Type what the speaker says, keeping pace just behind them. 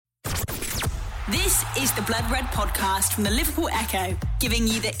This is the Blood Red podcast from the Liverpool Echo, giving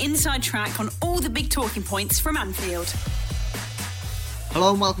you the inside track on all the big talking points from Anfield.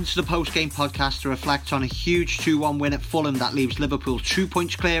 Hello and welcome to the post-game podcast to reflect on a huge 2-1 win at Fulham that leaves Liverpool 2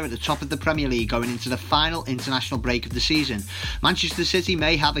 points clear at the top of the Premier League going into the final international break of the season. Manchester City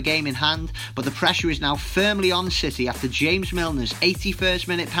may have a game in hand, but the pressure is now firmly on City after James Milner's 81st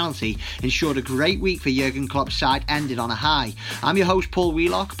minute penalty ensured a great week for Jurgen Klopp's side ended on a high. I'm your host Paul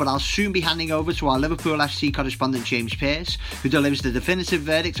Wheelock, but I'll soon be handing over to our Liverpool FC correspondent James Pearce, who delivers the definitive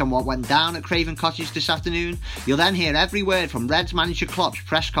verdict on what went down at Craven Cottage this afternoon. You'll then hear every word from Reds manager Klopp's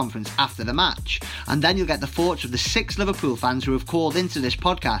press conference after the match, and then you'll get the thoughts of the 6 Liverpool fans who have called into this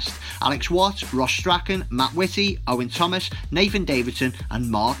podcast: Alex Watt, Ross Strachan, Matt Whitty, Owen Thomas, Nathan Davidson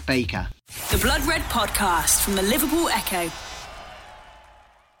and Mark Baker. The Blood Red podcast from the Liverpool Echo.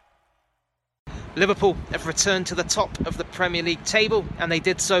 Liverpool have returned to the top of the Premier League table, and they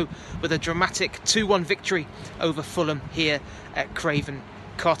did so with a dramatic 2-1 victory over Fulham here at Craven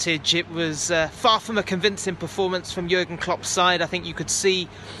Cottage. It was far from a convincing performance from Jurgen Klopp's side. I think you could see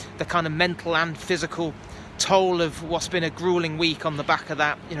the kind of mental and physical toll of what's been a gruelling week on the back of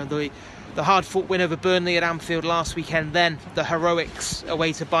that. You know, the hard-fought win over Burnley at Anfield last weekend, then the heroics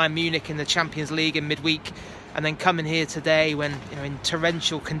away to Bayern Munich in the Champions League in midweek, and then coming here today when, you know, in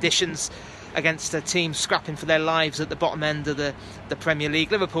torrential conditions against a team scrapping for their lives at the bottom end of the Premier League.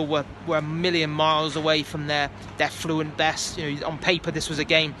 Liverpool were a million miles away from their fluent best. You know, on paper this was a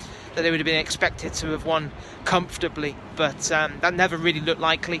game that they would have been expected to have won comfortably, but that never really looked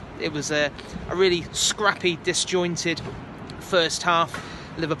likely. It was a really scrappy, disjointed first half.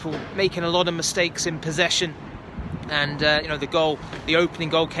 Liverpool making a lot of mistakes in possession, and you know, the opening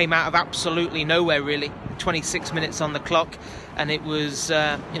goal came out of absolutely nowhere really. 26 minutes on the clock, and it was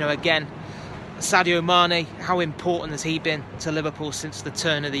again, Sadio Mane, how important has he been to Liverpool since the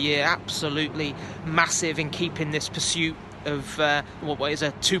turn of the year? Absolutely massive in keeping this pursuit of what is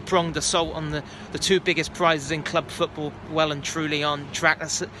a two-pronged assault on the two biggest prizes in club football well and truly on track.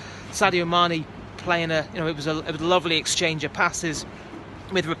 Sadio Mane playing it was a lovely exchange of passes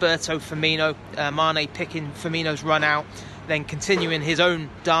with Roberto Firmino. Mane picking Firmino's run out, then continuing his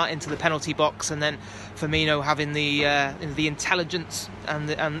own dart into the penalty box, and then Firmino having the intelligence and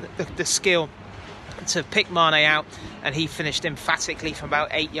the skill to pick Mane out, and he finished emphatically from about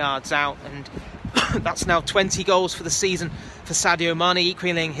 8 yards out, and that's now 20 goals for the season for Sadio Mane,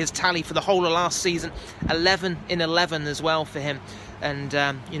 equaling his tally for the whole of last season, 11 in 11 as well for him. And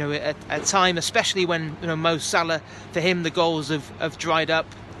at a time, especially when Mo Salah, for him the goals have dried up.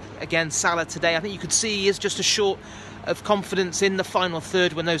 Again, Salah today, I think you could see he is just a short of confidence in the final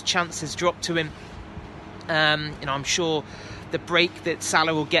third when those chances drop to him. I'm sure the break that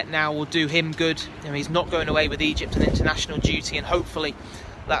Salah will get now will do him good. He's not going away with Egypt on international duty, and hopefully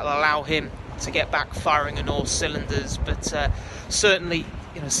that will allow him to get back firing on all cylinders. But certainly,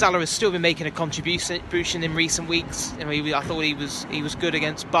 Salah has still been making a contribution in recent weeks. I thought he was good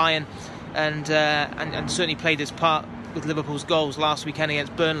against Bayern, and certainly played his part with Liverpool's goals last weekend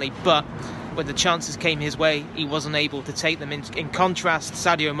against Burnley. But when the chances came his way, he wasn't able to take them. In contrast,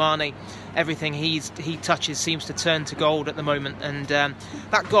 Sadio Mane, everything he touches seems to turn to gold at the moment, and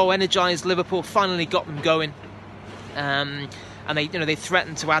that goal energised Liverpool, finally got them going, and they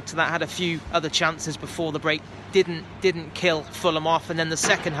threatened to add to that, had a few other chances before the break, didn't kill Fulham off. And then the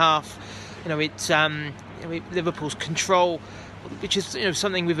second half, Liverpool's control, which is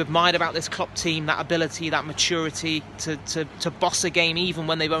something we've admired about this Klopp team, that ability, that maturity to boss a game even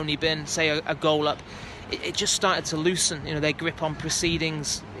when they've only been, say, a goal up. It just started to loosen. Their grip on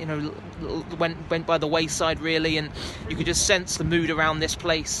proceedings went by the wayside really, and you could just sense the mood around this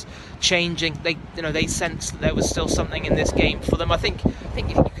place changing. They sensed that there was still something in this game for them. I think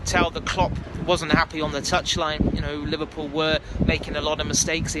you could tell that Klopp wasn't happy on the touchline. Liverpool were making a lot of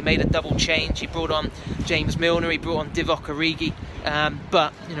mistakes. He made a double change. He brought on James Milner. He brought on Divock Origi.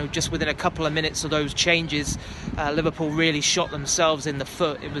 But just within a couple of minutes of those changes, Liverpool really shot themselves in the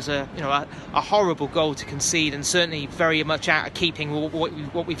foot. It was a horrible goal to concede, and certainly very much out of keeping with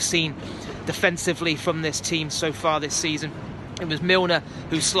what we've seen defensively from this team so far this season. It was Milner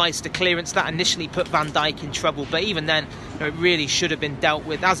who sliced a clearance that initially put Van Dijk in trouble, but even then, it really should have been dealt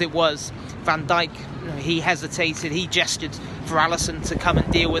with. As it was, Van Dijk, he hesitated, he gestured for Alisson to come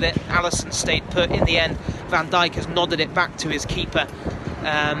and deal with it. Alisson stayed put. In the end, Van Dijk has nodded it back to his keeper.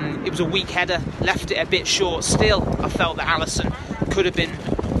 It was a weak header, left it a bit short. Still, I felt that Alisson could have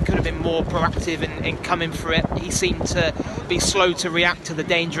been more proactive in coming for it. He seemed to be slow to react to the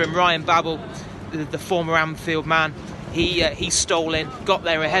danger, and Ryan Babel, the former Anfield man, he stole in, got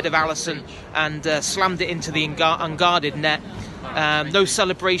there ahead of Alisson, and slammed it into the unguarded net. No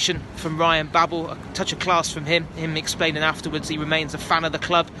celebration from Ryan Babel, a touch of class from him explaining afterwards he remains a fan of the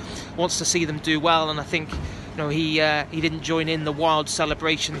club, wants to see them do well, and I think he didn't join in the wild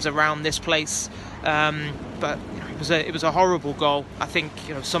celebrations around this place, but it was a horrible goal. I think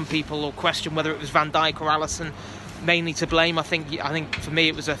some people will question whether it was Van Dijk or Alisson mainly to blame. I think for me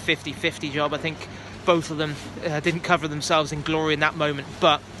it was a 50-50 job. I think both of them didn't cover themselves in glory in that moment,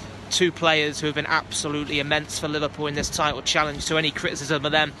 but two players who have been absolutely immense for Liverpool in this title challenge, so any criticism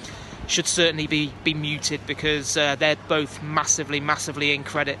of them should certainly be muted, because they're both massively in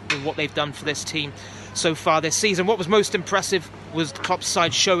credit with what they've done for this team so far this season. What was most impressive was Klopp's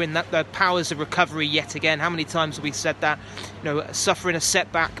side showing that their powers of recovery yet again. How many times have we said that? Suffering a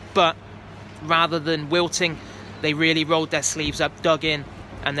setback, but rather than wilting, they really rolled their sleeves up, dug in,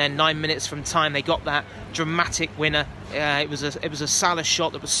 and then 9 minutes from time they got that dramatic winner. It was a Salah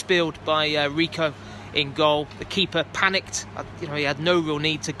shot that was spilled by Rico in goal. The keeper panicked. He had no real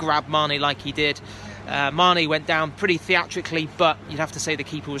need to grab Mane like he did. Mane went down pretty theatrically, but you'd have to say the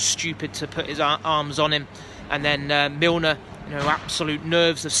keeper was stupid to put his arms on him. And then Milner, absolute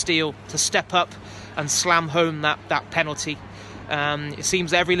nerves of steel to step up and slam home that penalty. It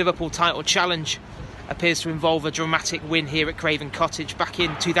seems every Liverpool title challenge appears to involve a dramatic win here at Craven Cottage. Back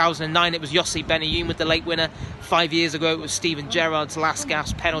in 2009 it was Yossi Benayoun with the late winner. 5 years ago it was Steven Gerrard's last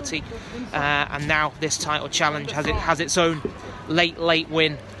gasp penalty, and now this title challenge has its own late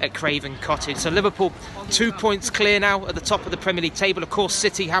win at Craven Cottage. So Liverpool 2 points clear now at the top of the Premier League table. Of course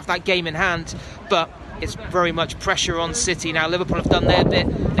City have that game in hand, but it's very much pressure on City now. Liverpool have done their bit,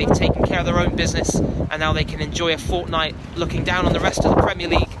 they've taken care of their own business, and now they can enjoy a fortnight looking down on the rest of the Premier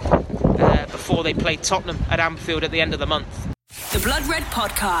League before they play Tottenham at Anfield at the end of the month. The Blood Red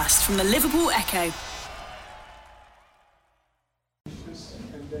Podcast from the Liverpool Echo.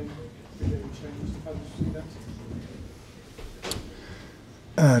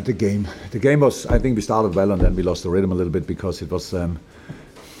 The game was, I think we started well and then we lost the rhythm a little bit, because it was so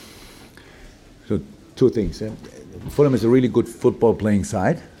two things. Fulham is a really good football playing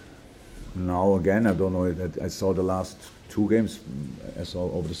side. Now again, I don't know, I saw the last two games, I saw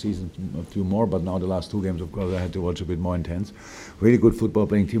over the season a few more, but now the last two games, of course, I had to watch a bit more intense. Really good football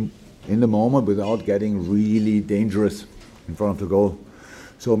playing team in the moment without getting really dangerous in front of the goal.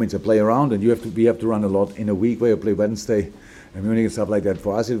 So it means I play around, and we have to run a lot in a week where you play Wednesday and Munich and stuff like that.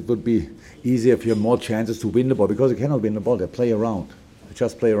 For us, it would be easier if you have more chances to win the ball, because you cannot win the ball. They play around. They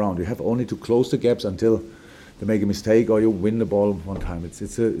just play around. You have only to close the gaps until they make a mistake or you win the ball one time. It's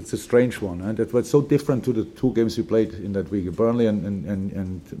a strange one, and that was so different to the two games we played in that week, Burnley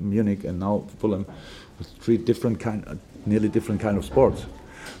and Munich, and now Fulham, with nearly different kind of sports.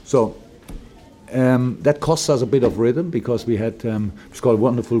 So that costs us a bit of rhythm, because we had scored a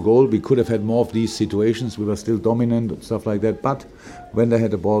wonderful goal. We could have had more of these situations. We were still dominant, stuff like that. But when they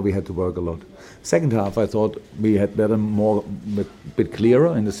had the ball, we had to work a lot. Second half, I thought we had a bit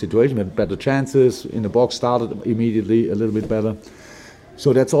clearer in the situation. We had better chances in the box. Started immediately a little bit better.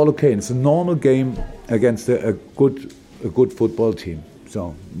 So that's all okay. It's a normal game against a good football team.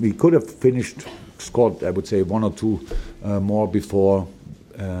 So we could have scored, I would say, one or two more before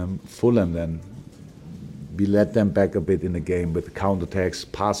Fulham. Then we let them back a bit in the game with the counterattacks,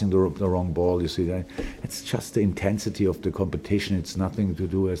 passing the wrong ball. You see that? It's just the intensity of the competition. It's nothing to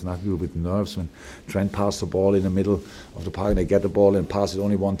do with nerves. When Trent passed the ball in the middle of the park, and they get the ball and pass it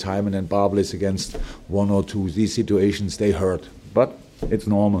only one time, and then Babel is against one or two. These situations, they hurt, but it's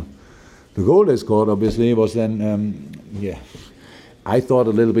normal. The goal they scored, obviously, was then, I thought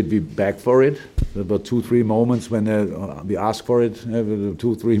a little bit we back for it. There were 2-3 moments when we asked for it.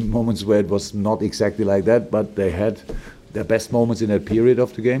 2-3 moments where it was not exactly like that, but they had their best moments in that period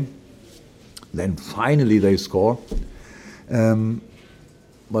of the game. Then finally they score.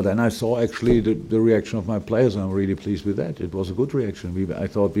 But then I saw actually the reaction of my players, and I'm really pleased with that. It was a good reaction. I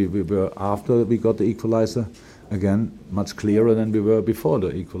thought we were, after we got the equalizer, again, much clearer than we were before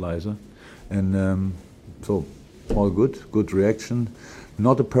the equalizer. And so all good reaction.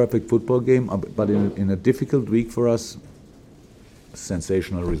 Not a perfect football game, but in a difficult week for us,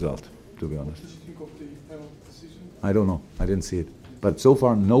 sensational result, to be honest. What did you think of the penalty decision? I don't know. I didn't see it. But so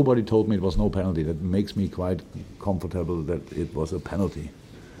far, nobody told me it was no penalty. That makes me quite comfortable that it was a penalty.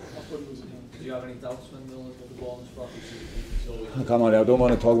 I thought it was a penalty. Do you have any doubts when Milner got the ball on the spot? Come on, I don't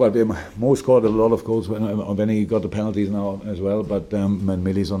want to talk about him. Mo scored a lot of goals when he got the penalties now as well, but when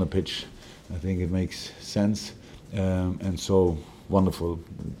Millie's on the pitch, I think it makes sense. And so, wonderful.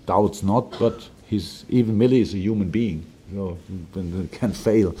 Doubts not, but even Millie is a human being, so can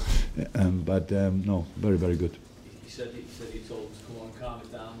fail. No, very, very good. He said he told him to come on, calm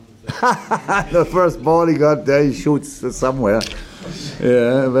it down. The first ball he got there, he shoots somewhere.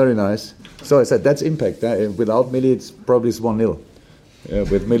 Yeah, very nice. So I said that's impact. Without Millie, it's probably 1-0.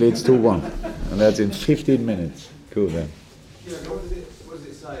 With Millie, it's 2-1, and that's in 15 minutes. Cool then. Yeah, what does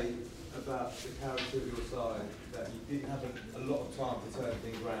it say about the character of your side that you didn't have a lot of time to turn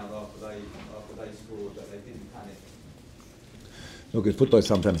things around after they scored, that they didn't panic? Look, at football is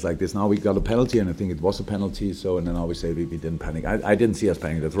sometimes like this. Now we got a penalty, and I think it was a penalty. So, and then now we say we didn't panic. I didn't see us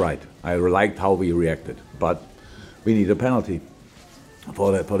panic. That's right. I liked how we reacted, but we need a penalty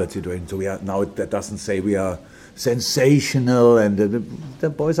for that situation. So we are now. That doesn't say we are sensational, and the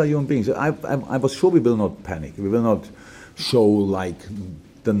boys are human beings. I was sure we will not panic. We will not show like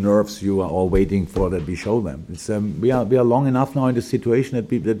the nerves you are all waiting for that we show them. It's we are long enough now in the situation that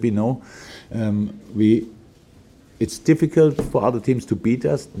we know it's difficult for other teams to beat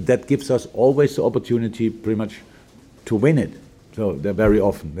us. That gives us always the opportunity pretty much to win it. So they're very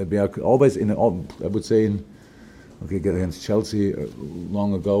often that we are always I would say against Chelsea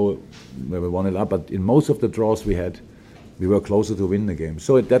long ago where we won it up, but in most of the draws we were closer to win the game.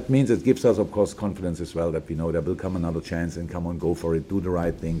 So that means it gives us, of course, confidence as well that we know there will come another chance and come on, go for it, do the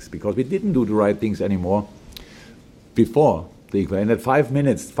right things, because we didn't do the right things anymore before the equalizer. And at 5-10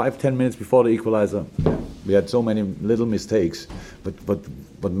 minutes before the equalizer, we had so many little mistakes,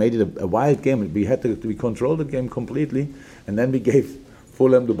 but made it a wild game. We controlled the game completely, and then we gave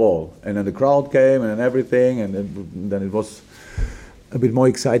Fulham the ball, and then the crowd came and everything, and then it was a bit more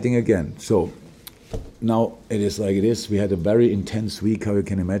exciting again. So now it is like it is. We had a very intense week, how you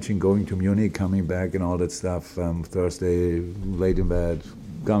can imagine, going to Munich, coming back and all that stuff. Thursday, late in bed,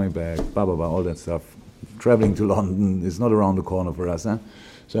 coming back, blah, blah, blah, all that stuff. Traveling to London is not around the corner for us. Huh?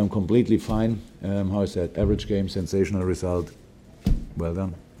 So I'm completely fine. How is that? Average game, sensational result. Well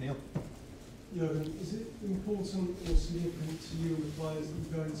done. Neil? Jürgen, is it important or significant to you and the players that you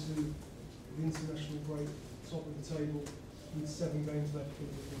go into the international break, top of the table, with 7 games left in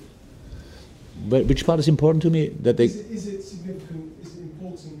the league? But which part is important to me? That they. Is it significant? Is it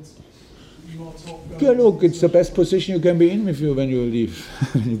important? That you are top. Yeah, look, it's the best position you can be in when you leave,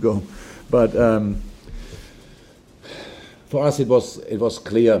 when you go. But for us, it was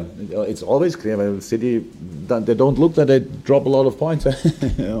clear. It's always clear. When City, they don't look that they drop a lot of points.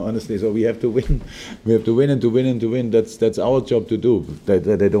 Honestly, so we have to win. We have to win and to win and to win. That's our job to do.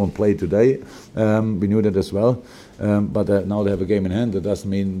 They don't play today. We knew that as well. But now they have a game in hand. That doesn't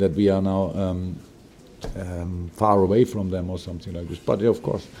mean that we are now far away from them or something like this. But of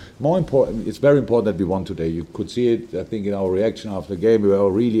course, more important. It's very important that we won today. You could see it. I think in our reaction after the game, we were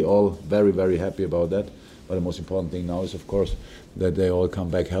really all very, very happy about that. But the most important thing now is, of course, that they all come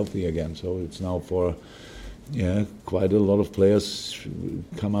back healthy again. So it's now for quite a lot of players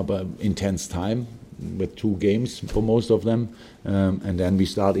come up an intense time with 2 games for most of them, and then we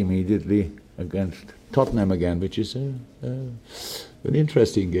start immediately against Tottenham again, which is an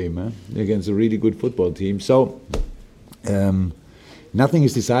interesting game against a really good football team. So nothing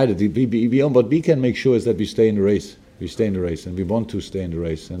is decided. What we can make sure is that we stay in the race. We stay in the race, and we want to stay in the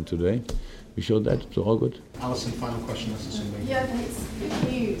race. And today, we showed that. So all good. Alison, final question. Yeah, but it's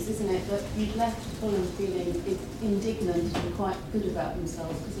good news, isn't it, that you've left Fulham feeling indignant and quite good about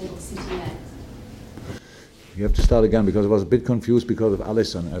themselves because they got City next. You have to start again because I was a bit confused because of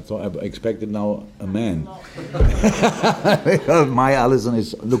Alisson. I expected now a man. Because my Alisson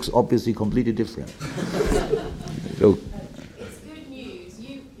looks obviously completely different. So, it's good news.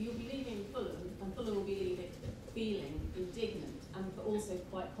 You'll be leaving Fulham, and Fulham will be leaving feeling indignant but also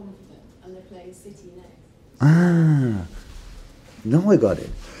quite confident, and they're playing City next. Now I got it.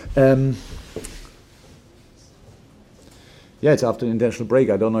 Yeah, it's after the international break.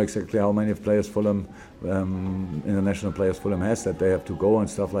 I don't know exactly how many players Fulham, international players Fulham has that they have to go and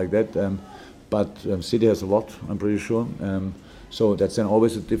stuff like that. But City has a lot, I'm pretty sure. So that's then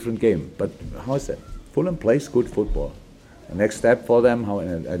always a different game. But how is that? Fulham plays good football. The next step for them,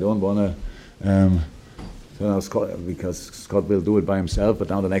 I don't want to, because Scott will do it by himself. But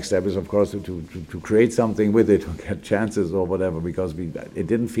now the next step is, of course, to create something with it, to get chances or whatever. Because it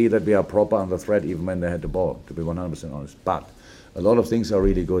didn't feel that we are proper under threat even when they had the ball, to be 100% honest. But a lot of things are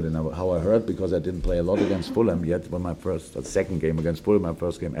really good. And how I heard, because I didn't play a lot against Fulham yet, second game against Fulham, my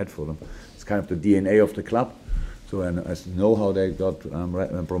first game at Fulham. It's kind of the DNA of the club. So and I know how they got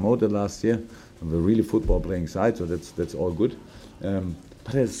promoted last year. We're really football-playing side, so that's all good.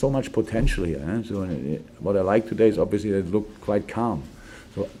 But there's so much potential here. So what I like today is obviously they look quite calm.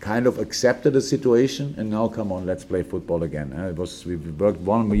 So kind of accepted the situation, and now come on, let's play football again. We worked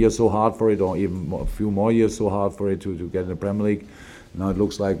 1 year so hard for it, or even a few more years so hard for it to get in the Premier League. Now it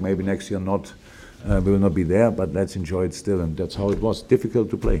looks like maybe next year we will not be there, but let's enjoy it still. And that's how it was. Difficult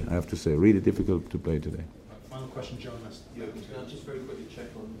to play, I have to say. Really difficult to play today. Final question, Jonas. Just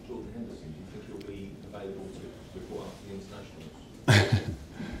Jordan Henderson, do you think he'll be available to report out to the internationals?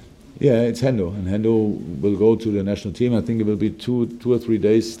 Yeah, it's Hendo, and Hendo will go to the national team. I think it will be two or 3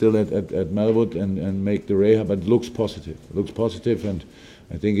 days still at Melwood and make the rehab, but it looks positive. And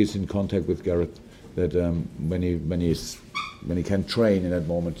I think he's in contact with Gareth that when he can train in that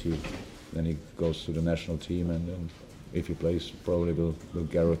moment, then he goes to the national team, and if he plays, probably will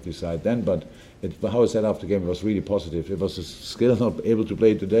Gareth decide then. But how I said after the game, it was really positive. It was a skill not able to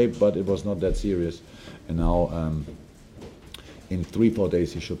play today, but it was not that serious. And now, in 3-4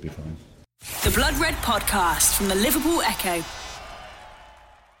 days, he should be fine. The Blood Red Podcast from the Liverpool Echo.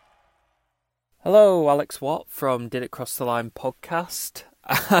 Hello, Alex Watt from Did It Cross the Line podcast.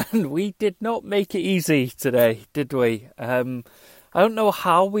 And we did not make it easy today, did we? I don't know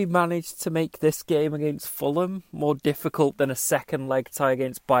how we managed to make this game against Fulham more difficult than a second leg tie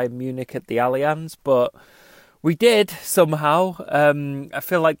against Bayern Munich at the Allianz, but we did somehow. I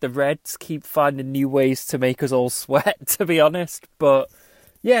feel like the Reds keep finding new ways to make us all sweat, to be honest. But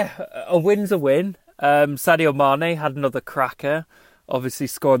yeah, a win's a win. Sadio Mane had another cracker, obviously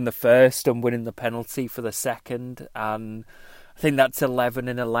scoring the first and winning the penalty for the second. And I think that's 11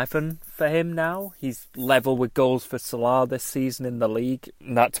 in 11 for him now. He's level with goals for Salah this season in the league,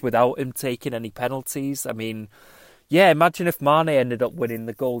 and that's without him taking any penalties. I mean, yeah, imagine if Mane ended up winning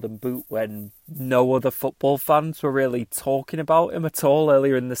the Golden Boot when no other football fans were really talking about him at all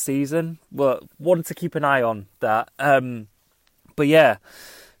earlier in the season. Well, wanted to keep an eye on that. But yeah,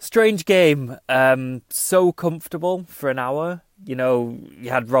 strange game. So comfortable for an hour. You know, you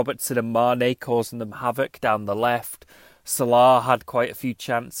had Robertson and Mane causing them havoc down the left. Salah had quite a few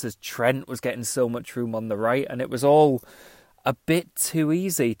chances. Trent was getting so much room on the right, and it was all a bit too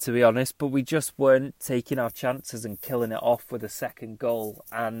easy, to be honest, but we just weren't taking our chances and killing it off with a second goal.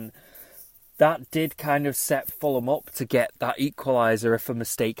 And that did kind of set Fulham up to get that equaliser if a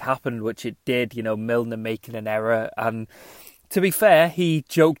mistake happened, which it did, you know, Milner making an error. And to be fair, he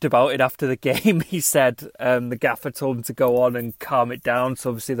joked about it after the game. He said the gaffer told him to go on and calm it down. So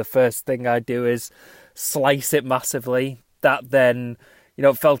obviously the first thing I do is slice it massively. That then, you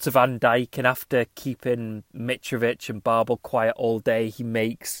know, fell to Van Dijk, and after keeping Mitrovic and Babel quiet all day, he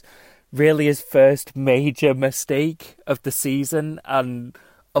makes really his first major mistake of the season. And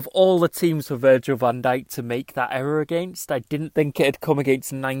of all the teams for Virgil van Dijk to make that error against, I didn't think it had come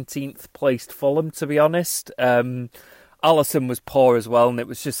against 19th placed Fulham, to be honest. Alisson was poor as well, and it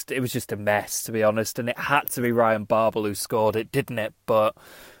was just a mess, to be honest. And it had to be Ryan Babel who scored it, didn't it? But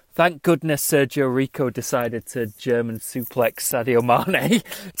thank goodness Sergio Rico decided to German suplex Sadio Mane,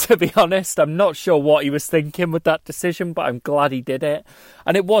 to be honest. I'm not sure what he was thinking with that decision, but I'm glad he did it.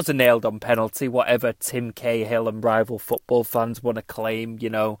 And it was a nailed-on penalty, whatever Tim Cahill and rival football fans want to claim, you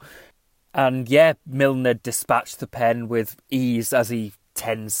know. And yeah, Milner dispatched the pen with ease, as he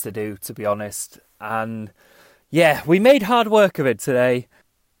tends to do, to be honest. And yeah, we made hard work of it today.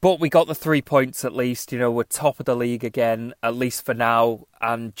 But we got the 3 points at least. You know, we're top of the league again, at least for now,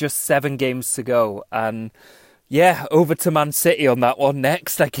 and just 7 games to go. And yeah, over to Man City on that one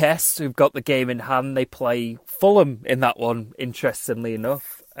next, I guess. We've got the game in hand. They play Fulham in that one, interestingly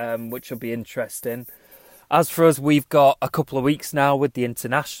enough, which will be interesting. As for us, we've got a couple of weeks now with the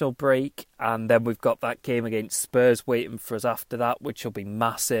international break, and then we've got that game against Spurs waiting for us after that, which will be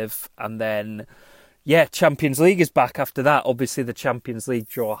massive. And then yeah, Champions League is back after that. Obviously, the Champions League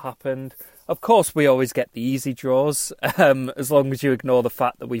draw happened. Of course, we always get the easy draws, as long as you ignore the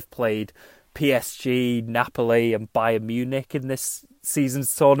fact that we've played PSG, Napoli and Bayern Munich in this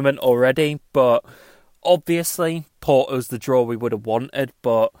season's tournament already. But obviously, Porto's the draw we would have wanted.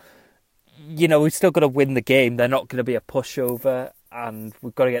 But, you know, we've still got to win the game. They're not going to be a pushover, and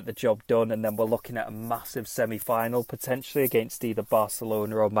we've got to get the job done. And then we're looking at a massive semi-final potentially against either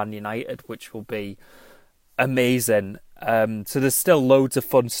Barcelona or Man United, which will be amazing. So there's still loads of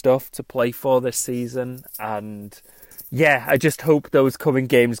fun stuff to play for this season. And yeah, I just hope those coming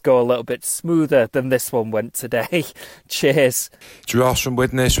games go a little bit smoother than this one went today. Cheers. Ross from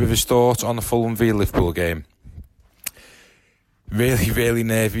Widnes with his thoughts on the Fulham v Liverpool game. Really, really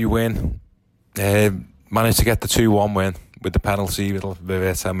nervy win. Managed to get the 2-1 win with the penalty with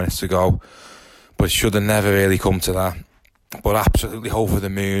 10 minutes to go, but it should have never really come to that. But absolutely over the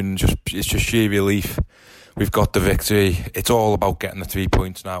moon, it's just sheer relief. We've got the victory. It's all about getting the 3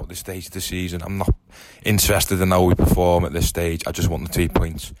 points now at this stage of the season. I'm not interested in how we perform at this stage. I just want the 3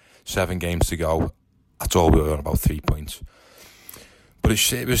 points. 7 games to go. That's all we were on, about 3 points. But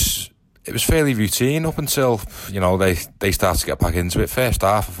it was fairly routine up until, you know, they started to get back into it. First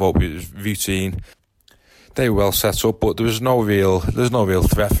half, I thought it was routine. They were well set up, but there was no real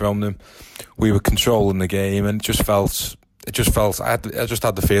threat from them. We were controlling the game, and it just felt it just felt, I just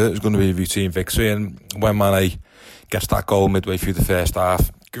had the feeling it was going to be a routine victory. And when Mane gets that goal midway through the first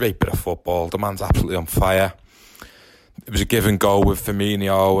half, great bit of football. The man's absolutely on fire. It was a give and go with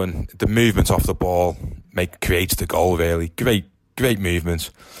Firmino, and the movement off the ball creates the goal. Really great movement.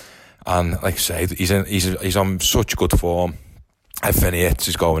 And like I say, he's on such good form. Everything he hits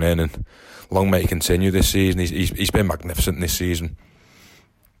is going in, and long may he continue this season. He's been magnificent this season.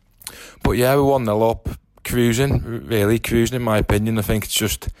 But yeah, we're 1-0 up, cruising in my opinion. I think it's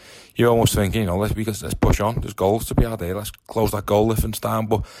just, you're almost thinking, let's push on. There's goals to be had here. Let's close that goal difference down.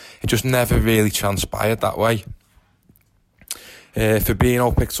 But it just never really transpired that way.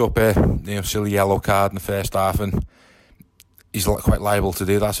 Fabinho picked up a silly yellow card in the first half, and he's quite liable to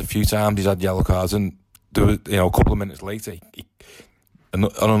do that a few times. He's had yellow cards, and there was, a couple of minutes later,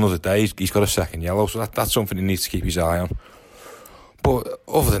 on another day, he's got a second yellow. So that's something he needs to keep his eye on. But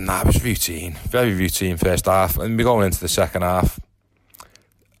other than that, it was routine, very routine first half, and we're going into the second half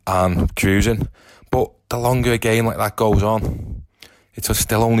and cruising. But the longer a game like that goes on, it's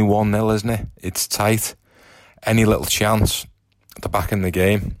still only 1-0, isn't it? It's tight. Any little chance, they're back in the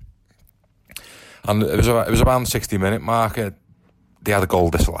game. And it was around the 60-minute mark. They had a goal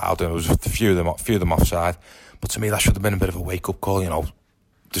disallowed, and there was a few of them offside. But to me, that should have been a bit of a wake-up call. They're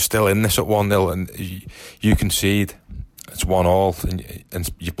still in this at 1-0, and you concede. It's 1-1, and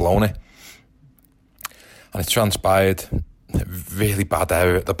you've blown it. And it transpired. Really bad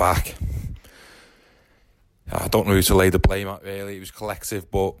error at the back. I don't know who to lay the blame at, really. It was collective,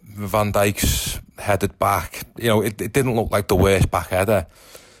 but Van Dijk's headed back. It didn't look like the worst back header.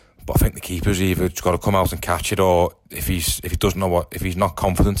 But I think the keeper's either just got to come out and catch it, or if he's not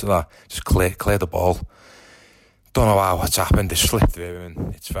confident of that, just clear the ball. Don't know how it's happened. It slipped through,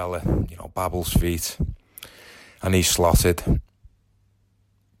 and it's fell at Babel's feet, and he's slotted.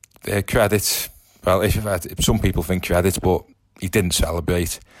 Credits. Well, if some people think credits, but he didn't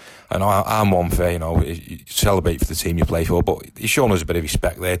celebrate. And I'm one for you celebrate for the team you play for, but he's shown us a bit of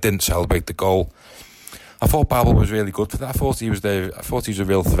respect there. Didn't celebrate the goal. I thought Babel was really good for that. I thought he was a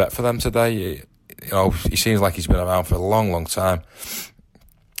real threat for them today. He seems like he's been around for a long, long time.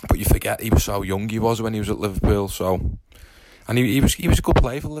 But you forget he was so young. He was when he was at Liverpool. And he was a good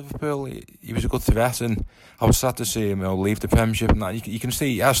player for Liverpool. He was a good threat, and I was sad to see him leave the Premiership. And that you can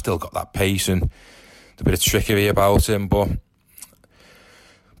see he has still got that pace and a bit of trickery about him. But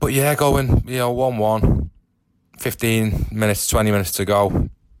yeah, going 1-1, 15 minutes, 20 minutes to go.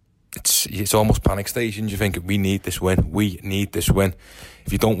 It's almost panic station. You think we need this win.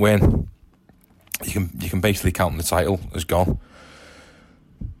 If you don't win, you can basically count the title as gone.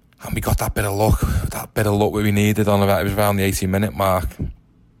 And we got that bit of luck we needed it was around the 80-minute mark.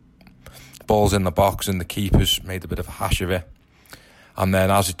 Ball's in the box, and the keeper's made a bit of a hash of it. And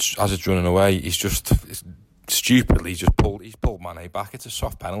then as it's running away, he's stupidly pulled Mane back. It's a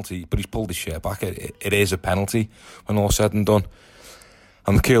soft penalty, but he's pulled his shirt back. It is a penalty when all's said and done.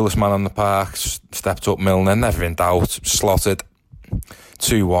 And the coolest man on the park stepped up, Milner, never in doubt, slotted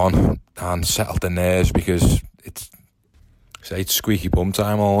 2-1 and settled the nerves, because it's squeaky bum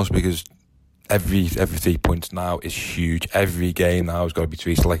time almost, because every 3 points now is huge. Every game now has got to be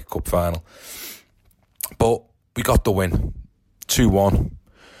treated like a cup final. But we got the win, 2-1.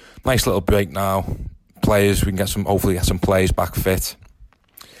 Nice little break now. Players, we can hopefully get some players back fit.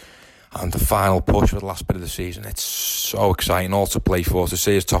 And the final push for the last bit of the season. It's so exciting, all to play for, to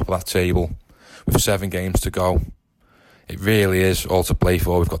see us top of that table with 7 games to go. It really is all to play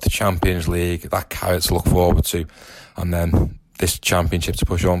for. We've got the Champions League, that carrot to look forward to, and then this Championship to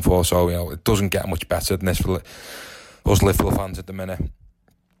push on for. So, it doesn't get much better than this for us Liverpool fans at the minute.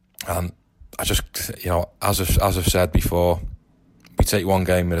 And I just, as I've said before, we take one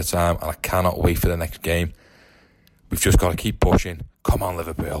game at a time, and I cannot wait for the next game. We've just got to keep pushing. Come on,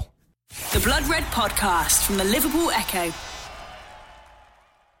 Liverpool. The Blood Red Podcast from the Liverpool Echo.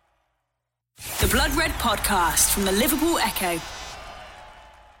 The Blood Red Podcast from the Liverpool Echo.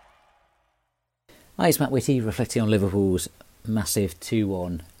 Hi, it's Matt Whitty reflecting on Liverpool's massive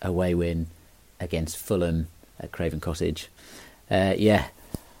 2-1 away win against Fulham at Craven Cottage.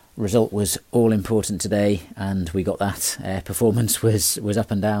 Result was all important today, and we got that. Performance was up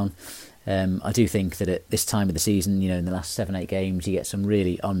and down. I do think that at this time of the season, in the last 7-8 games, you get some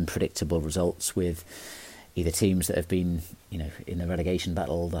really unpredictable results with either teams that have been, in the relegation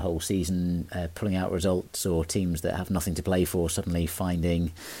battle the whole season, pulling out results, or teams that have nothing to play for suddenly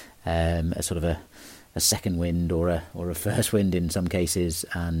finding a sort of a second wind or a first wind in some cases.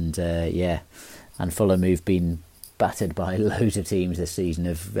 And Fulham, who've been battered by loads of teams this season,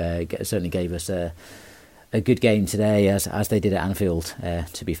 have certainly gave us a good game today, as they did at Anfield,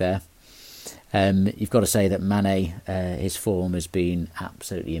 to be fair. You've got to say that Mane, his form has been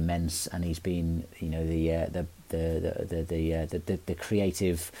absolutely immense, and he's been, the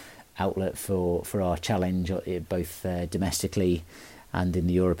creative outlet for our challenge, both domestically and in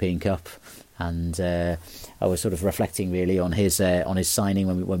the European Cup. And I was sort of reflecting really on his signing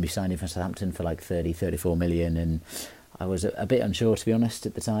when we signed him from Southampton for like 34 million, and I was a bit unsure, to be honest,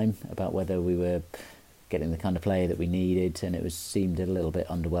 at the time about whether we were getting the kind of player that we needed, and it seemed a little bit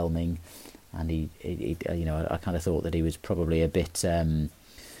underwhelming. And he I kind of thought that he was probably a bit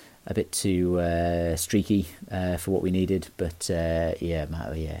too streaky for what we needed. But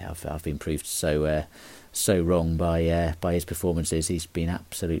I've been proved so wrong by his performances. He's been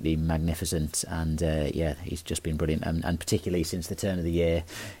absolutely magnificent, and he's just been brilliant. And particularly since the turn of the year,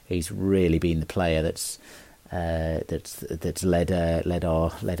 he's really been the player that's led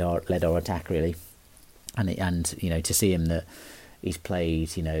our attack really. And to see him that. He's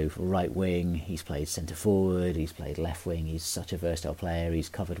played, right wing, he's played centre forward, he's played left wing. He's such a versatile player. He's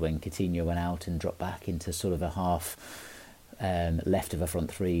covered when Coutinho went out and dropped back into sort of a half left of a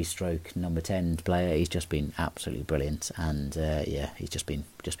front three stroke number 10 player. He's just been absolutely brilliant, and he's just been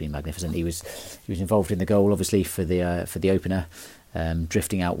magnificent. He was involved in the goal, obviously, for the opener,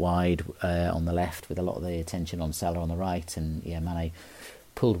 drifting out wide on the left with a lot of the attention on Salah on the right, and Mane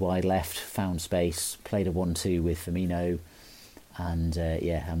pulled wide left, found space, played a 1-2 with Firmino. And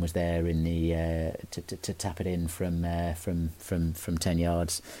was there in the to tap it in from 10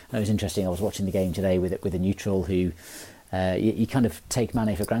 yards. And it was interesting. I was watching the game today with a neutral who you kind of take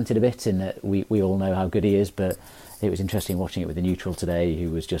Mane for granted a bit, in that we all know how good he is. But it was interesting watching it with a neutral today who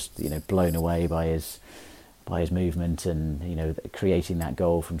was just blown away by his movement, and creating that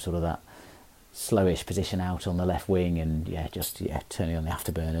goal from sort of that slowish position out on the left wing, and turning on the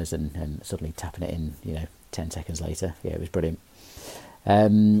afterburners and suddenly tapping it in 10 seconds later. It was brilliant.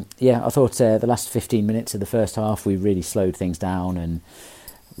 I thought the last 15 minutes of the first half we really slowed things down, and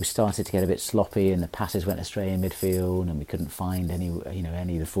we started to get a bit sloppy, and the passes went astray in midfield, and we couldn't find any of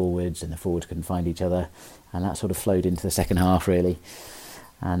the forwards, and the forwards couldn't find each other, and that sort of flowed into the second half really.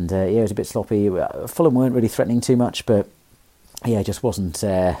 And it was a bit sloppy. Fulham weren't really threatening too much, but just wasn't.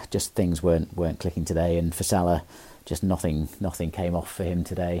 Just things weren't clicking today, and for Salah, just nothing came off for him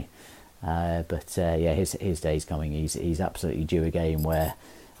today. His day's coming. He's absolutely due a game where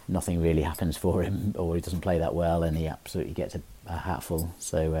nothing really happens for him, or he doesn't play that well, and he absolutely gets a hatful.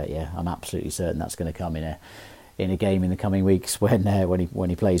 So I'm absolutely certain that's going to come in a game in the coming weeks when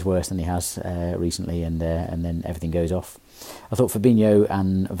he plays worse than he has recently, and then everything goes off. I thought Fabinho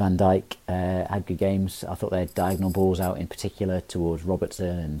and Van Dijk had good games. I thought their diagonal balls out, in particular towards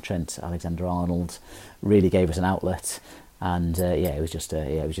Robertson and Trent Alexander-Arnold, really gave us an outlet. And it was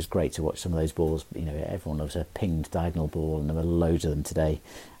just great to watch some of those balls. Everyone loves a pinged diagonal ball, and there were loads of them today.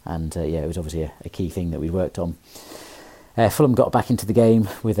 And it was obviously a key thing that we worked on. Fulham got back into the game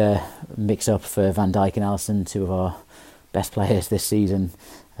with a mix-up for Van Dijk and Alisson, two of our best players this season.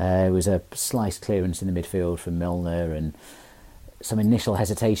 It was a slice clearance in the midfield from Milner, and some initial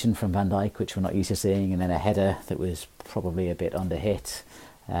hesitation from Van Dijk, which we're not used to seeing, and then a header that was probably a bit under-hit.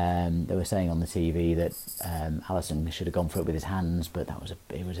 They were saying on the TV that Alisson should have gone for it with his hands, but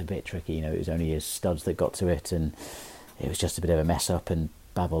it was a bit tricky. It was only his studs that got to it, and it was just a bit of a mess up. And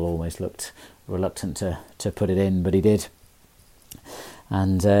Babel almost looked reluctant to put it in, but he did.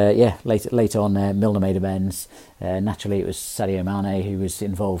 And late on, Milner made amends. Naturally, it was Sadio Mane who was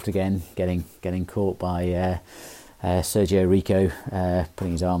involved again, getting caught by Sergio Rico,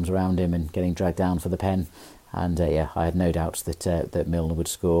 putting his arms around him and getting dragged down for the pen. And I had no doubts that Milner would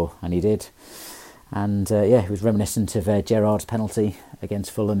score, and he did. And it was reminiscent of Gerrard's penalty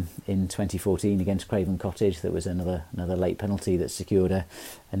against Fulham in 2014 against Craven Cottage. That was another late penalty that secured a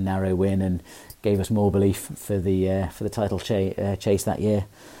narrow win and gave us more belief for the title chase that year.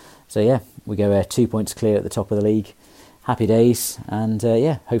 So we go 2 points clear at the top of the league. Happy days, and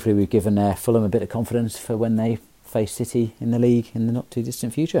hopefully we've given Fulham a bit of confidence for when they face City in the league in the not too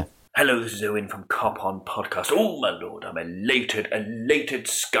distant future. Hello, this is Owen from Cop On Podcast. Oh my lord, I'm elated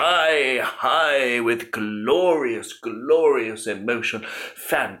sky high with glorious emotion.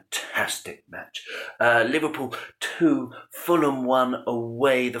 Fantastic match. Liverpool 2, Fulham 1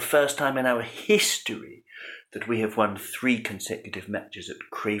 away. The first time in our history that we have won 3 consecutive matches at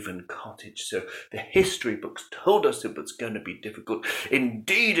Craven Cottage. So the history books told us it was going to be difficult.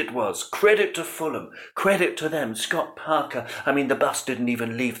 Indeed it was. Credit to Fulham. Credit to them. Scott Parker. I mean, the bus didn't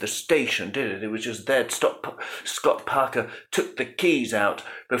even leave the station, did it? It was just there. Scott Parker took the keys out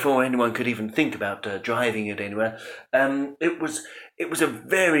before anyone could even think about driving it anywhere. It was a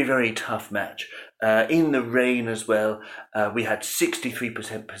very, very tough match. in the rain as well. We had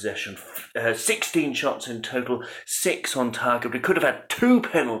 63% possession, 16 shots in total, 6 on target. We could have had 2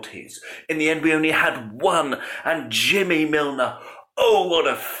 penalties. In the end, we only had 1. And Jimmy Milner, oh, what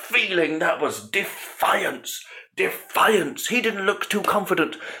a feeling. That was defiance. Defiance. He didn't look too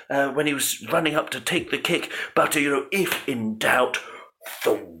confident when he was running up to take the kick. But, if in doubt,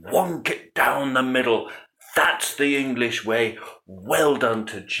 thwonk it down the middle. That's the English way. Well done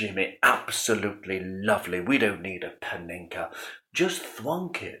to Jimmy. Absolutely lovely. We don't need a Panenka. Just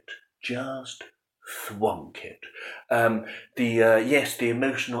thwonk it. Just thwonk it. The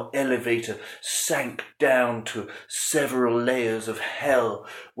emotional elevator sank down to several layers of hell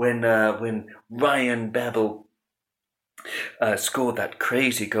when Ryan Babel scored that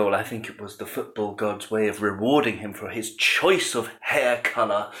crazy goal. I think it was the football god's way of rewarding him for his choice of hair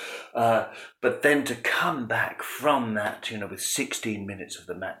colour. But then to come back from that, with 16 minutes of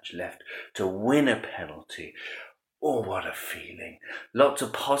the match left, to win a penalty. Oh, what a feeling. Lots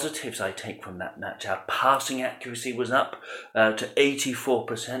of positives I take from that match. Our passing accuracy was up to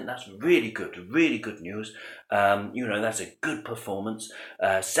 84%. That's really good news. That's a good performance.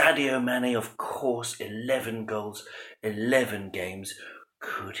 Sadio Mane, of course, 11 goals, 11 games.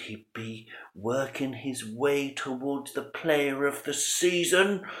 Could he be working his way towards the player of the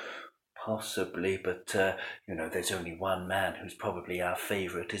season? Possibly, but, there's only one man who's probably our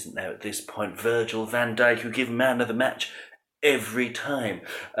favourite, isn't there, at this point? Virgil van Dijk, who give man of the match every time.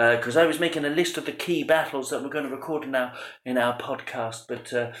 Because I was making a list of the key battles that we're going to record in our podcast, but,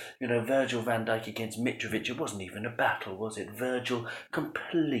 Virgil van Dijk against Mitrovic, it wasn't even a battle, was it? Virgil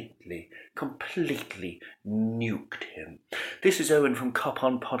completely nuked him. This is Owen from Cop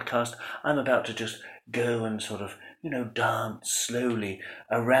On Podcast. I'm about to just go and sort of, dance slowly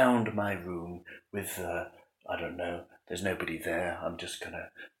around my room with, I don't know, there's nobody there. I'm just going to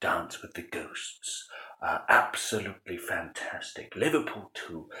dance with the ghosts. Absolutely fantastic. Liverpool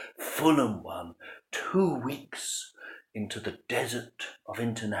 2, Fulham 1, 2 weeks into the desert of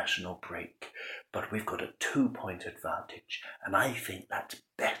international break. But we've got a 2-point advantage, and I think that's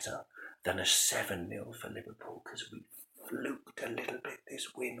better than a 7-0 for Liverpool, because we fluked a little bit this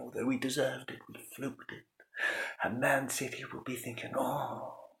win, although we deserved it, we fluked it. And Man City will be thinking, they're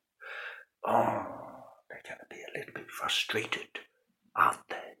going to be a little bit frustrated, aren't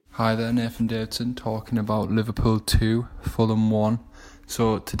they? Hi there, Nathan Davidson, talking about Liverpool 2, Fulham 1.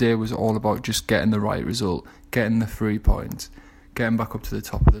 So today was all about just getting the right result, getting the 3 points, getting back up to the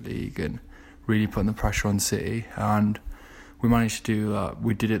top of the league and really putting the pressure on City. And we managed to do that.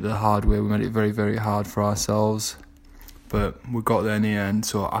 We did it the hard way. We made it very, very hard for ourselves. But we got there in the end,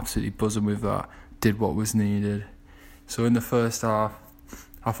 so absolutely buzzing with that. Did what was needed. So in the first half,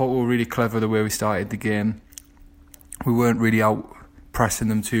 I thought we were really clever the way we started the game. We weren't really out pressing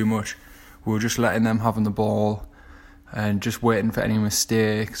them too much. We were just letting them having the ball and just waiting for any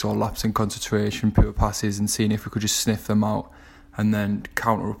mistakes or lapse in concentration, poor passes, and seeing if we could just sniff them out and then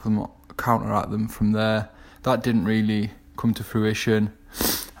counter at them from there. That didn't really come to fruition,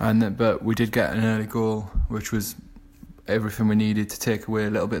 but we did get an early goal, which was everything we needed to take away a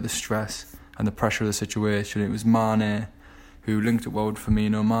little bit of the stress and the pressure of the situation. It was Mane who linked it well with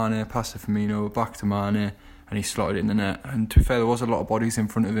Firmino. Mane passed to Firmino, back to Mane, and he slotted it in the net. And to be fair, there was a lot of bodies in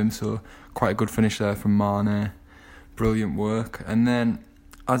front of him, so quite a good finish there from Mane. Brilliant work. And then,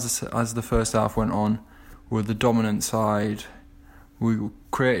 as the first half went on, we were the dominant side. We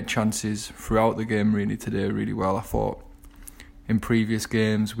created chances throughout the game really today really well. I thought in previous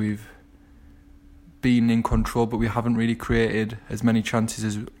games we've been in control, but we haven't really created as many chances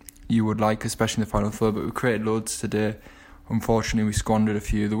as you would like, especially in the final third. But we created loads today. Unfortunately, we squandered a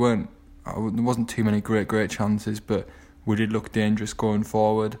few. There wasn't too many great chances, but we did look dangerous going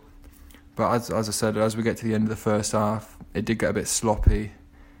forward. But as I said, as we get to the end of the first half, it did get a bit sloppy,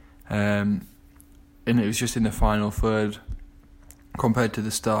 and it was just in the final third. Compared to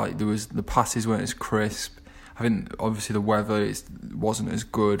the start, the passes weren't as crisp. I think obviously the weather wasn't as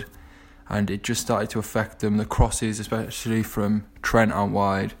good, and it just started to affect them. The crosses, especially from Trent out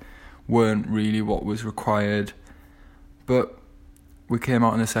wide, weren't really what was required. But we came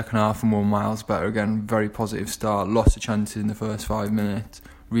out in the second half and were miles better again. Very positive start. Lots of chances in the first 5 minutes.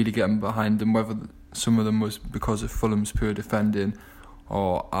 Really getting behind them. Whether some of them was because of Fulham's poor defending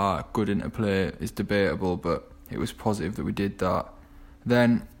or our good interplay is debatable, but it was positive that we did that.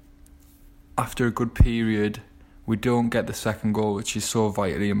 Then, after a good period, we don't get the second goal, which is so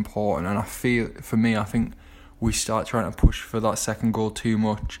vitally important. And I think we start trying to push for that second goal too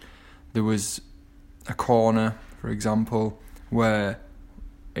much. There was a corner, for example, where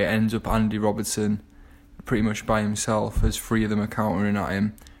it ends up Andy Robertson pretty much by himself as 3 of them are countering at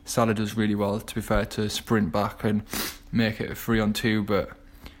him, Salah does really well, to be fair, to sprint back and make it a 3-on-2, but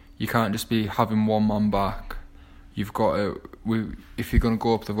you can't just be having one man back. You've got to, if you're going to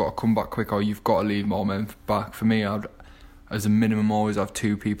go up, they've got to come back quick, or you've got to leave more men back. For me, I'd, as a minimum, always have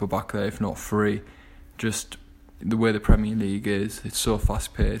 2 people back there, if not 3. Just the way the Premier League is, it's so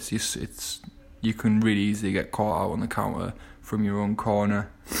fast paced. You can really easily get caught out on the counter from your own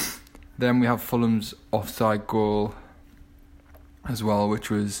corner. Then we have Fulham's offside goal as well,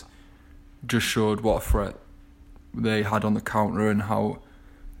 which was just showed what a threat they had on the counter and how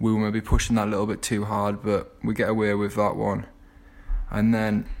we were maybe pushing that a little bit too hard, but we get away with that one. And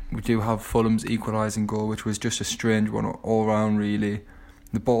then we do have Fulham's equalising goal, which was just a strange one all round, really.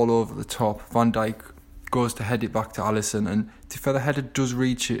 The ball over the top, Van Dijk goes to head it back to Alisson, and to be fair, the header does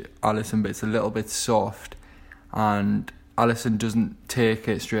reach it, Alisson, but it's a little bit soft, and Alisson doesn't take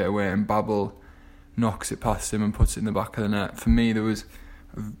it straight away, and Babel knocks it past him and puts it in the back of the net. For me, there was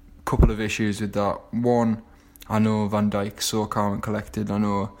a couple of issues with that. One, I know Van Dijk's so calm and collected. I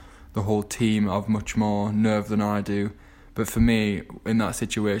know the whole team have much more nerve than I do. But for me, in that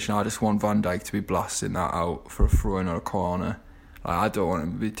situation, I just want Van Dijk to be blasting that out for a throw-in or a corner. Like, I don't want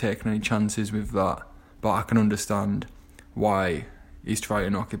him to be taking any chances with that. But I can understand why he's trying to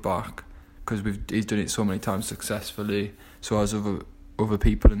knock it back, because he's done it so many times successfully. So as other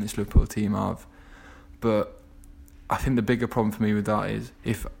people in this Liverpool team have. But I think the bigger problem for me with that is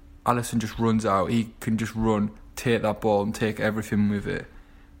if Alisson just runs out, he can just run, take that ball and take everything with it,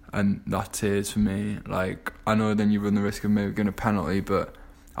 and that's it for me. Like, I know then you run the risk of maybe getting a penalty, but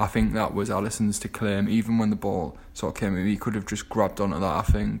I think that was Alisson's to claim. Even when the ball sort of came in, he could have just grabbed onto that, I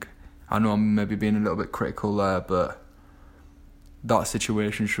think. I know I'm maybe being a little bit critical there, but that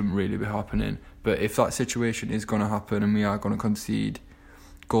situation shouldn't really be happening. But if that situation is going to happen and we are going to concede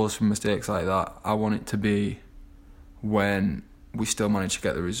goals from mistakes like that, I want it to be when we still manage to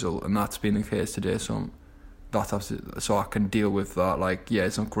get the result, and that's been the case today. So I can deal with that. Like, yeah,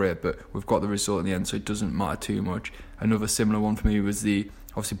 it's not great, but we've got the result in the end, so it doesn't matter too much. Another similar one for me was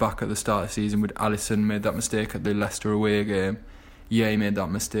obviously back at the start of the season with Alisson made that mistake at the Leicester away game. Yeah, he made that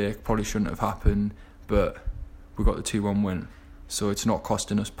mistake, probably shouldn't have happened, but we got the 2-1 win, so it's not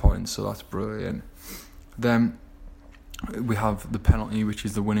costing us points, so that's brilliant. Then we have the penalty, which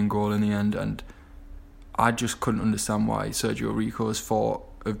is the winning goal in the end, and I just couldn't understand why Sergio Rico's thought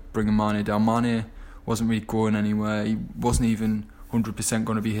of bringing Mane down. Mane wasn't really going anywhere. He wasn't even 100%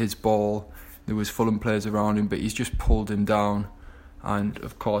 going to be his ball. There was Fulham players around him, but he's just pulled him down, and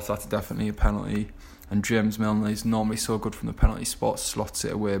of course that's definitely a penalty. And James Milner is normally so good from the penalty spot, slots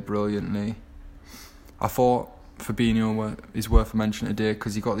it away brilliantly. I thought Fabinho is worth a mention today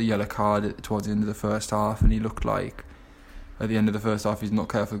because he got the yellow card towards the end of the first half, and he looked like at the end of the first half he's not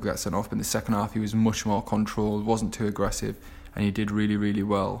careful to get sent off, but in the second half he was much more controlled, wasn't too aggressive, and he did really, really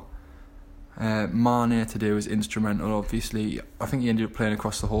well. Mane today was instrumental, obviously. I think he ended up playing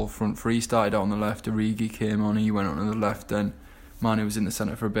across the whole front three. He started out on the left, Origi came on, he went on to the left, then Mane was in the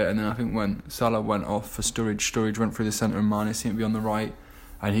centre for a bit, and then I think when Salah went off for Sturridge went through the centre and Mane seemed to be on the right,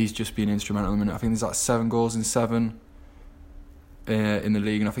 and he's just been instrumental at the minute. I think there's 7 goals in 7 in the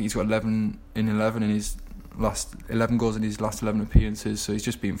league, and I think he's got 11 in his last 11 goals in his last 11 appearances, so he's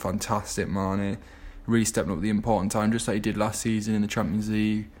just been fantastic. Mane really stepping up at the important time, just like he did last season in the Champions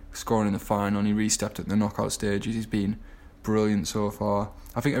League, scoring in the final, and he really stepped up in the knockout stages. He's been brilliant so far.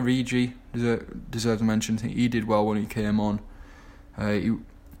 I think Origi deserves a mention. I think he did well when he came on.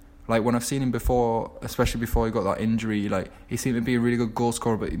 Like when I've seen him before, especially before he got that injury, like he seemed to be a really good goal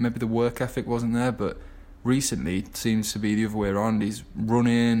scorer, but maybe the work ethic wasn't there. But recently it seems to be the other way around. He's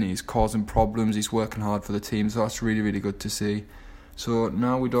running, he's causing problems, he's working hard for the team, so that's really, really good to see. So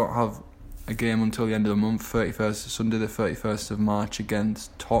now we don't have a game until the end of the month, Sunday the 31st of March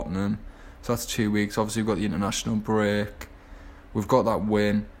against Tottenham, so that's 2 weeks. Obviously we've got the international break, we've got that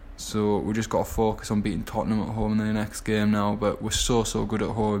win, so we've just got to focus on beating Tottenham at home in the next game now. But we're so good at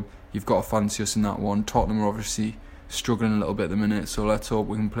home, you've got to fancy us in that one. Tottenham are obviously struggling a little bit at the minute, so let's hope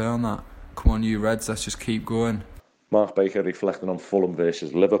we can play on that. Come on you Reds, let's just keep going. Mark Baker reflecting on Fulham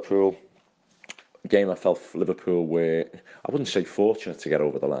versus Liverpool. A game I felt for Liverpool were, I wouldn't say fortunate to get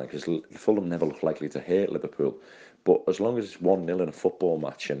over the line, because Fulham never looked likely to hurt Liverpool, but as long as it's 1-0 in a football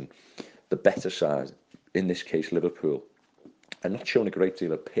match and the better side, in this case Liverpool, are not showing a great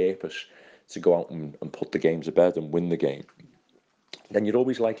deal of purpose to go out and put the game to bed and win the game, then you're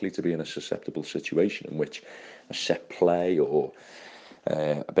always likely to be in a susceptible situation in which a set play or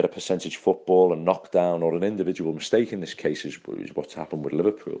a bit of percentage football, a knockdown or an individual mistake in this case is what's happened with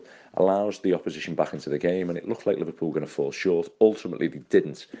Liverpool, allows the opposition back into the game, and it looked like Liverpool were going to fall short. Ultimately they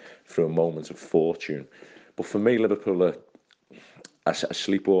didn't, through a moment of fortune. But for me, Liverpool are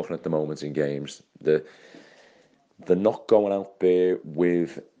sleepwalking at the moment in games. They're not going out there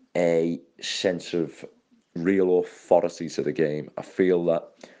with a sense of real authority to the game. I feel that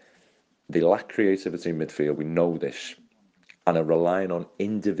they lack creativity in midfield. We know this, and are relying on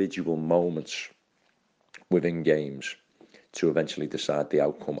individual moments within games to eventually decide the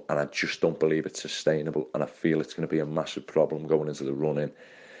outcome, and I just don't believe it's sustainable, and I feel it's going to be a massive problem going into the run-in.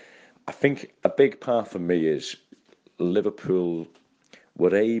 I think a big part for me is Liverpool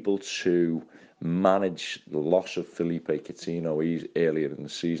were able to manage the loss of Felipe Coutinho earlier in the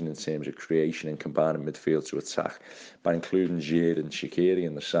season in terms of creation and combining midfield to attack by including Giroud and Shaqiri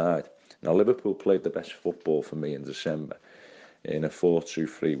in the side. Now, Liverpool played the best football for me in December in a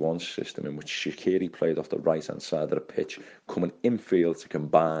 4-2-3-1 system in which Shaqiri played off the right-hand side of the pitch, coming infield to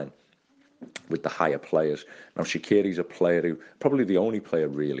combine with the higher players. Now, Shaqiri's a player who, probably the only player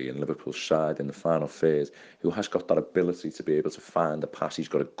really in Liverpool's side in the final third, who has got that ability to be able to find the pass. He's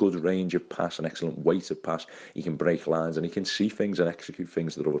got a good range of pass, an excellent weight of pass. He can break lines and he can see things and execute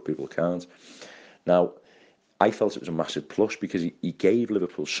things that other people can't. Now, I felt it was a massive plus because he gave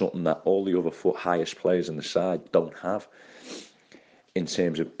Liverpool something that all the other highest players in the side don't have, in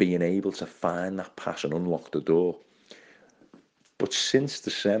terms of being able to find that pass and unlock the door. But since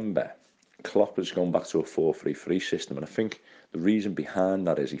December, Klopp has gone back to a 4-3-3 system, and I think the reason behind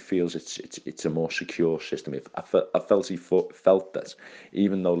that is he feels it's a more secure system. I felt he felt that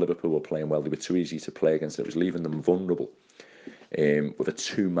even though Liverpool were playing well, they were too easy to play against. It was leaving them vulnerable with a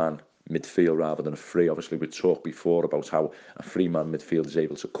two-man midfield rather than a free. Obviously, we talked before about how a three-man midfield is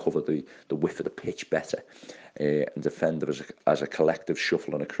able to cover the width of the pitch better and defend as a collective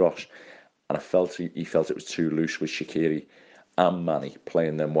shuffle and a cross. And I felt he felt it was too loose with Shaqiri and Manny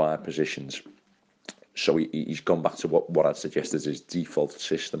playing them wide positions. So he's gone back to what I'd suggest as his default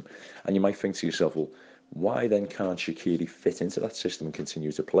system. And you might think to yourself, well, why then can't Shaqiri fit into that system and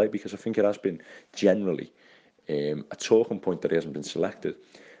continue to play? Because I think it has been generally a talking point that he hasn't been selected.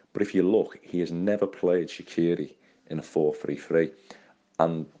 But if you look, he has never played Shaqiri in a 4-3-3.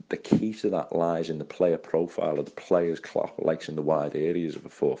 And the key to that lies in the player profile of the players Klopp likes in the wide areas of a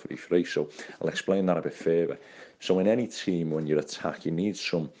 4-3-3. So I'll explain that a bit further. So in any team, when you attack, you need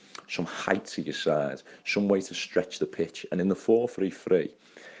some height to your side, some way to stretch the pitch. And in the 4-3-3,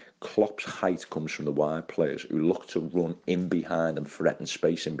 Klopp's height comes from the wide players who look to run in behind and threaten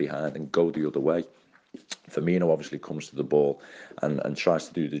space in behind and go the other way. Firmino obviously comes to the ball and tries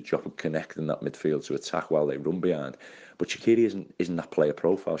to do the job of connecting that midfield to attack while they run behind. But Shaqiri isn't that player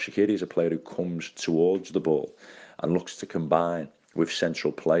profile. Shaqiri is a player who comes towards the ball and looks to combine with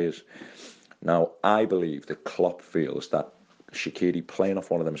central players. Now, I believe that Klopp feels that Shaqiri playing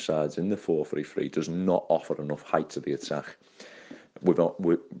off one of them sides in the 4-3-3 does not offer enough height to the attack.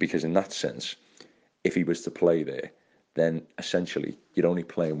 Because in that sense, if he was to play there, then essentially you're only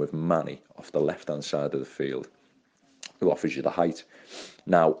playing with Manny off the left-hand side of the field, who offers you the height.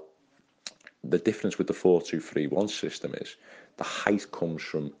 Now, the difference with the 4-2-3-1 system is the height comes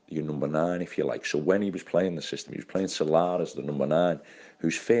from your number 9, if you like. So when he was playing the system, he was playing Salah as the number 9,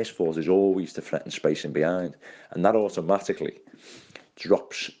 whose first thought is always to threaten space in behind. And that automatically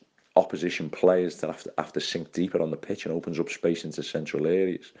drops opposition players that have to sink deeper on the pitch and opens up space into central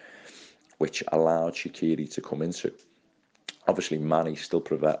areas, which allowed Shaqiri to come into. Obviously, Manny's still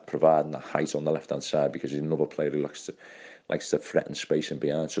providing that height on the left-hand side because he's another player who likes to threaten space in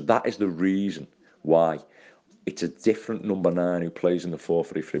behind. So that is the reason why it's a different number 9 who plays in the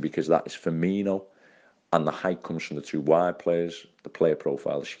 4-3-3, because that is Firmino, and the height comes from the two wide players. The player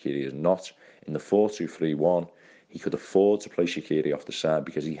profile of Shaqiri is not. In the 4-2-3-1, he could afford to play Shaqiri off the side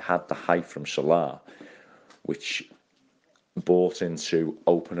because he had the height from Salah, which brought into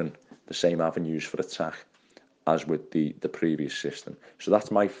opening the same avenues for attack as with the previous system. So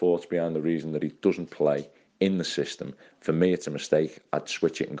that's my thoughts behind the reason that he doesn't play in the system. For me, it's a mistake. I'd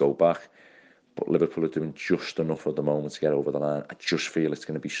switch it and go back. But Liverpool are doing just enough at the moment to get over the line. I just feel it's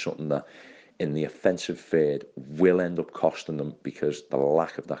going to be something that in the offensive third will end up costing them, because the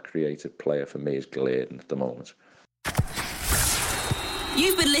lack of that creative player for me is glaring at the moment.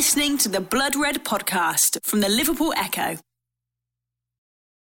 You've been listening to the Blood Red podcast from the Liverpool Echo.